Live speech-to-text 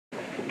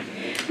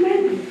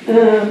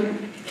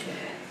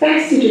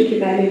بحثی رو که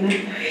برای من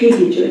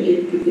خیلی جالب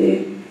بوده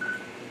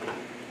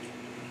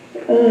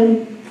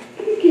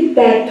که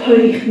در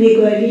تاریخ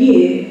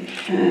نگاری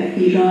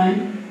ایران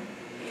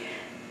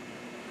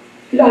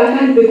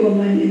لااقل به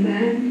گمان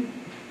من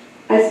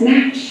از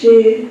نقش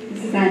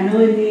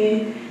زنان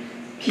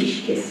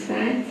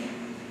پیشکسوت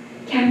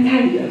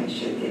کمتر یاد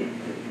شده،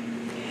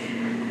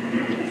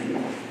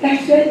 در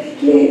صورتی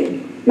که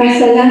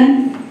مثلا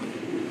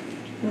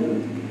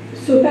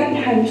صحبت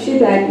همیشه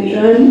در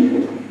ایران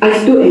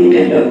از دو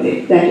انقلابه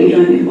در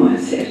ایران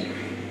معاصر،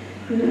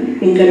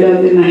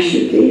 انقلاب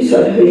مشروطه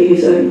سالهای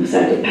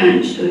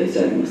 1905 تا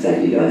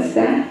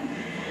 1911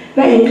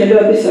 و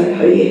انقلاب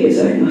سالهای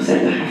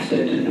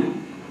 1979.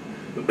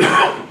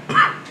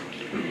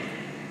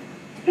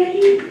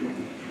 ولی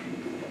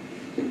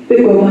به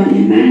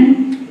گمان من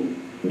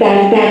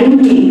در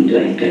درون این دو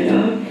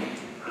انقلاب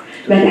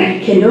و در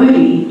کنار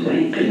این دو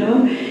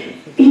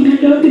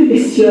انقلاب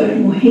بسیار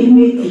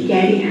مهم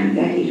دیگری هم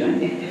در ایران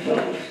اتفاق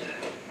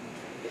افتاد،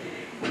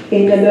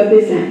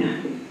 انقلاب زنان.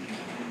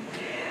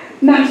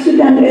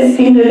 مقصودم از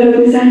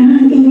انقلاب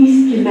زنان این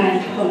نیست که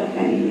مردها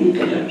در این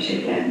انقلاب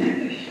شرکت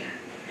نداشتن.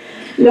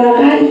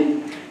 لااقل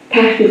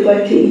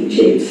تحقیقات این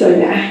 40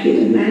 سال اخیر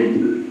من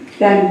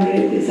در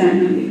مورد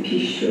زنان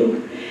پیشرو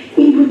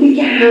این بوده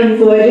که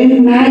همواره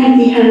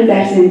مردی هم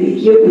در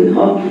زندگی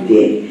اونها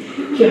بوده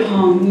که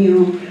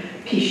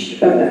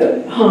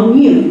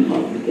حامی اونها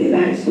بوده و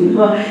از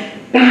اونها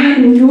به هر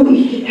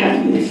نوعی که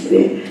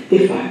توانسته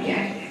دفاع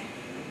کرده.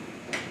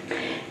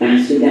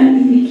 مقصودم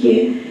اینه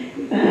که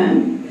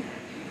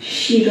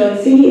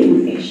شیرازه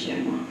اون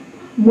اجتماع،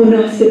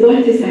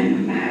 مناسبات زن و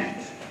مرد،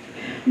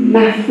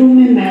 مفهوم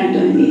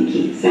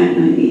مردانگی،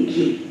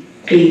 زنانگی،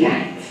 غیرت،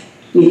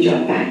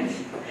 نجابت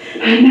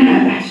همه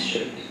عوض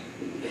شد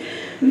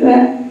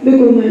و به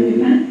گمان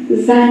من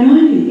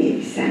زنان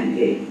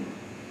نویسنده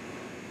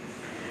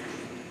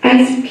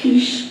از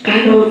پیش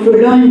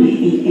قراولان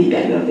این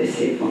انقلاب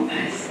سوم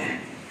هستند.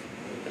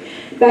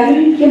 برای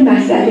اینکه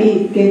مسئله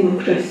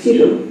دموکراسی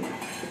رو،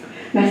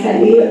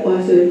 مسئله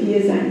آزادی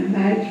زن و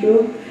مرد رو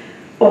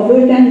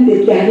آوردن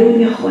به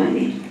درون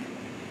خانه.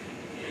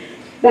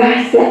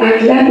 بحث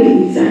اغلب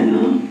این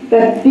زنان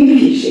و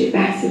بویژه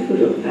بحث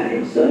فروغ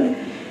فرخزاد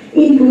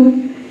این بود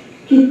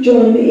که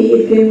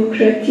جامعه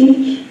دموکراتیک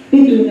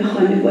بدون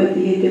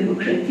خانواده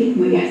دموکراتیک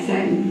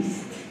میسر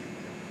نیست.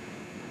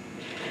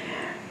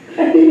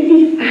 و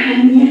ببینید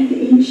اهمیت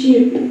این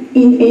چیه؟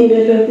 این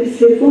انقلاب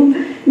سوم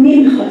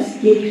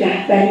نمیخواست یک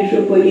رهبری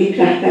رو با یک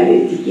رهبر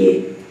دیگه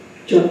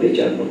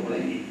جابجا بکنه،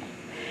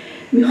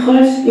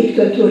 میخواست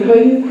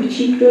دیکتاتورهای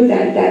کوچیک رو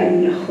در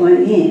درون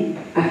خانه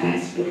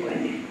عوض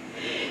بکنه،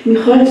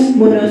 میخواست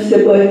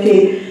مناسبات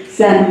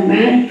زن و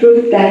مرد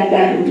رو در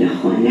درون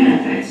خانه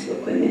عوض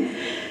بکنه.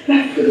 و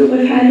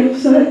فروغ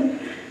فرخزاد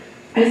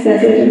از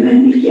نظر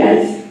من یکی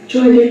از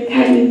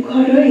جالبترین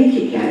کارهایی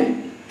که کرد،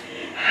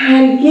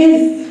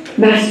 هرگز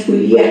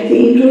مسئولیت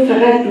این رو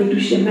فقط رو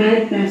دوش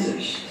مرد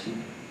نذاشت.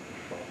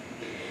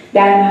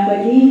 در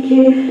مقاله‌ای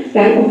که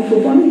در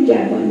عنفوان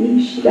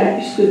جوانیش در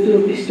 22-23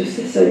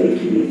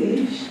 سالگی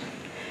نوشت،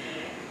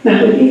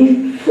 مقاله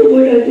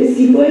فوق‌العاده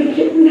زیبایی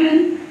که اون هم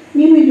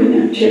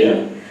نمیدونم چرا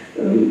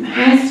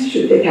حذف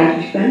شده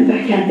تقریبا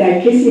و کم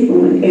در کسی به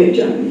اون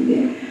ارجاع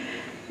میده،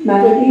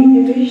 مقاله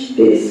نوشت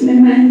به اسم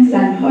من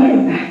زنها را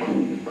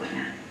محکوم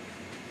میکنم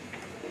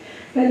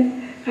و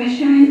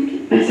قشنگ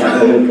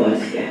مسئله رو باز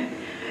کرد.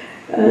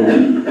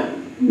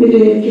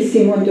 میدونید که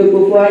سیمون دو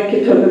بووار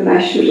کتاب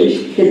مشهورش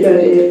که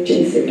داره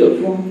جنس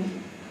دوم،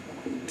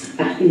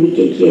 وقتی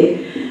میگه که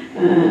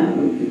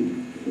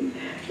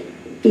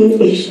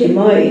این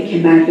اجتماعی که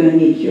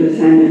مردانگی و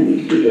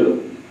زنانگی رو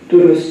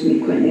درست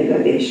میکنه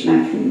و بهش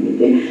مفهوم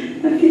میده،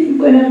 من فکر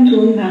میکنم تو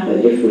اون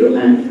مقاله فروغ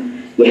هم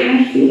یه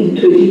حرفی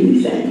اینطوری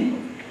میزنه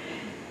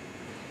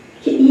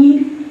که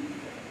این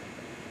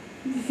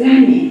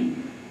زن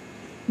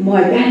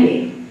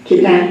مادره که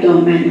در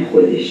دامن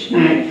خودش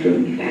مرد رو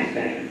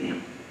میپرورونه.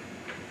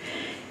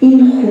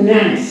 این خونه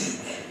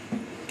است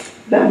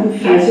و اون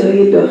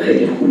فضای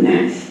داخل خونه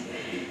است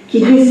که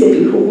یه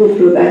سری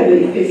حقوق رو برای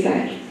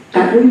پسر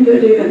قبول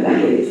داره و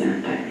برای زن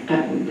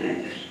قبول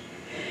نداره.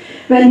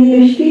 و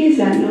نوشته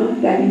زنان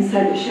در این 160-170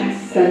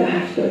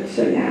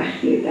 سال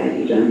اخیر در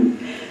ایران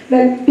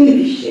و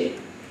بویژه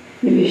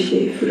نوشته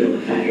فروغ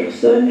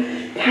فرخزاد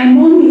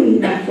تمام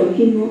این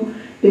مفاهیم رو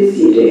به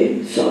زیر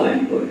سوال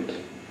برد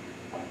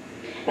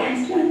و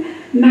اصلا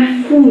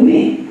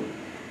مفهوم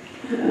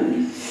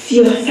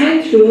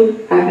سیاست رو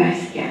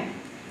عوض کرد.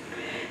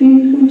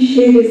 اون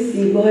شعر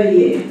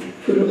زیبای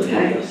فروغ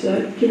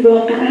فرخزاد که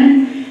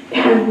واقعا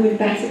تأمل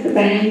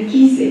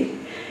برانگیزه،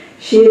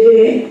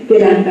 شعر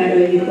دلم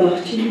برای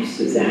باغچه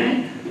میسوزد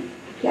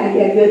که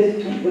اگر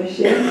یادتون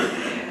باشه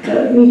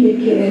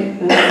میگه که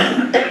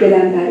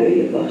دلم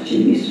برای باغچه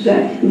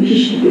میسوزد،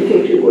 هیچ به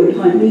فکر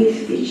گلها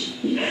نیست،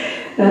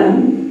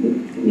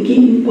 میگه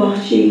این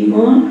باغچه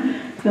ما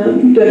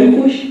داره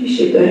خشک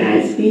میشه، داره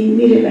از بین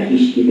میره و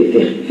هیچکی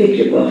به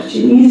فکر باغچه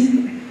نیست.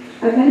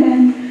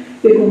 اولا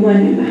به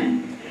گمان من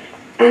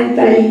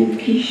اولین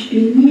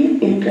پیشبینی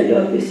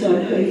انقلاب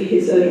سالهای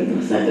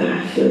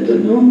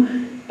 1979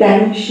 در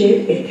اون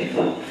شعر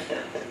اتفاق افتاد.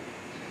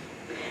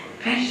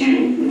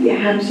 قشنگ یه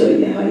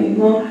همسایه های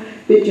ما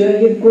به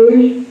جای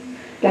گل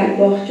در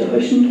باغچه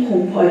هاشون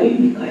خمپاری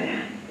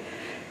میکنن.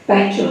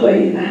 بچه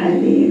های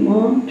محله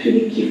ما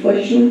توی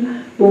کیفاشون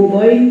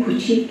بمبای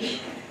کوچیک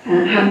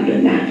حمل و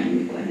نقل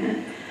میکنن.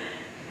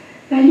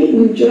 ولی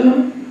اونجا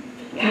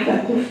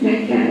توقف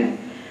نکرد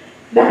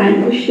و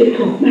انگشت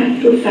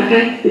تهمت رو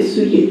فقط به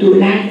سوی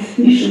دولت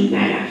نشون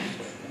نرفت،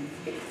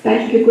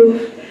 بلکه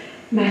گفت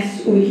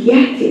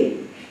مسئولیت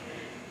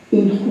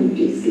این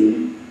خونریزی،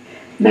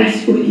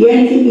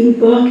 مسئولیت این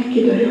باغ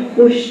که داره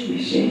خشک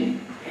میشه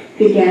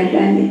به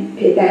گردن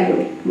پدر و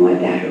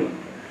مادر و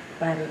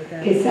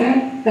پسر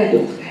و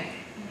دختره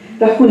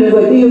و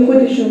خانواده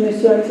خودشون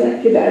مثال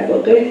زد که در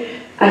واقع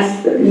از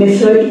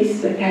مثالی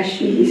است و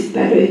تشبیهی است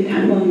برای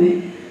تمام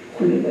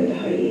خانواده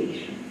های ایران.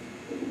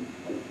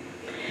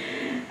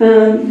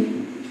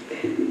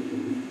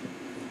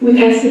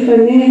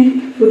 متاسفانه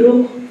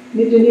فروغ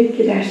میدونید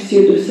که در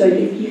 32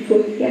 سالگی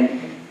فوت کرد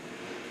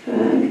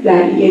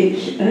در یک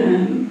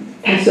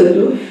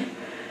تصادف.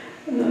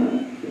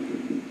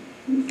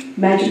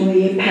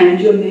 مجموعه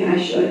 5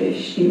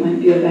 اشعارش ایمان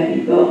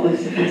بیاوری با آغاز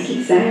فصل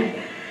سرد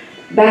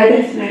بعد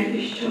از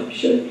مرگش چاپ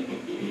شد.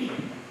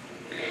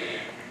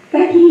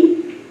 ولی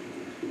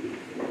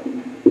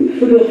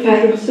فروغ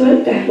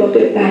فرخزاد در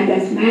واقع بعد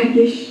از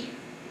مرگش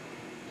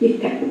یک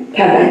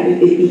تولد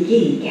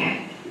دیگه‌ای کرد،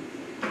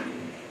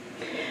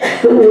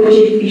 به اوج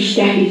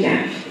بیشتری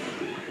رفت.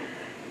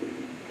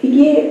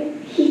 دیگه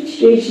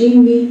هیچ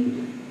رژیمی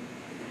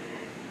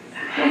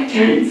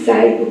هرچند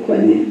سعی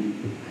بکنه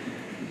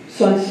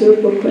سانسور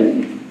بکنه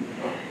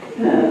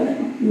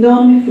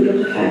نام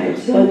فروغ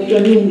فرخزاد رو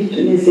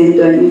نمیتونه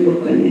زندانی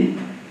بکنه،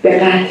 به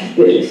قتل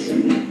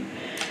برسونه.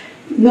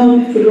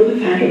 نام فروغ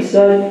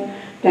فرخزاد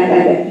در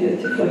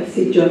ادبیات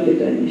فارسی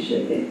جاودانه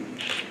شده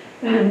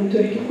و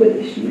همونطور که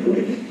خودش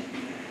میگفت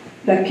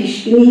و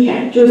پیش بینی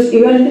کرد،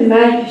 جزئیات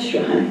مرگش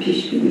رو هم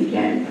پیش بینی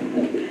کرد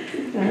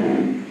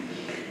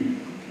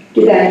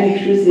که در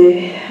یک روز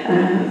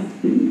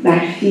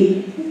برفی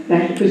و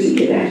روزی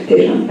که در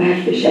تهران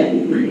برف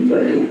شدیدی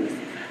میبارید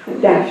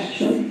دفن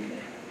شد.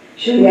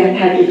 شاید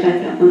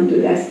حقیقت آن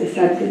دو دست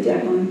سبز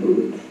جوان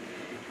بود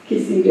که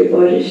زیر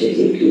بارش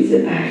یک ریز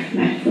برف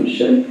مدفون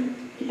شد.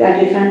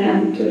 دقیقا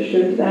همونطور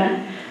شد و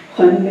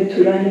خانم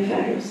توران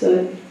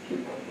فرخزاد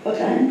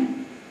واقعا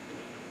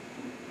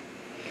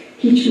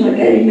هیچ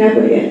مادری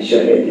نباید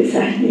شاهد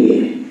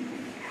صحنه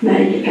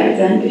مرگ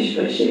فرزندش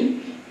باشه.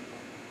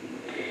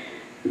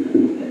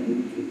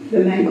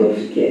 به من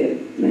گفت که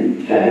من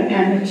فقط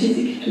تنها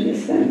چیزی که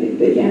تونستم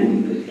بگم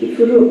این بود که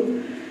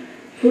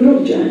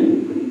فروغ جان،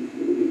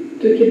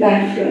 تو که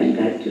برف را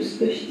اینقدر دوست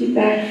داشتی،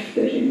 برف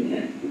داره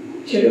میاد،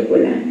 چرا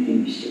بلند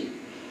نمیشه؟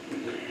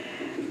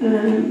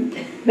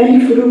 ولی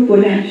فروغ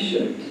بلند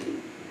شد.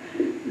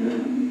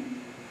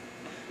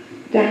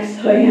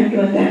 دستهایم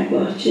را در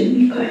باغچه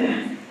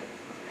میکارم،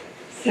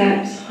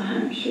 سبز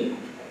خواهم شد،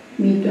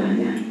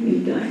 میدانم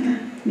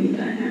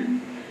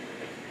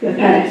و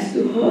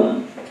پرستوها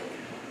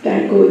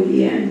در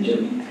گودی انجام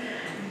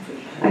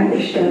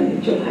انگشتان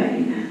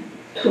جوهرینم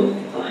تخم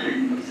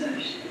خواهند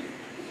گذاشت.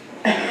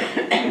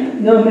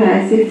 نام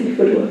عزیز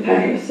فروغ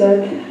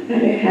فرخزاد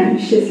برای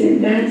همیشه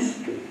زنده است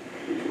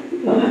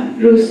و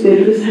روز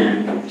به روز هم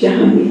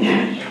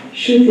جهانی‌تر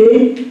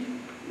شده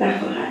و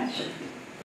خواهد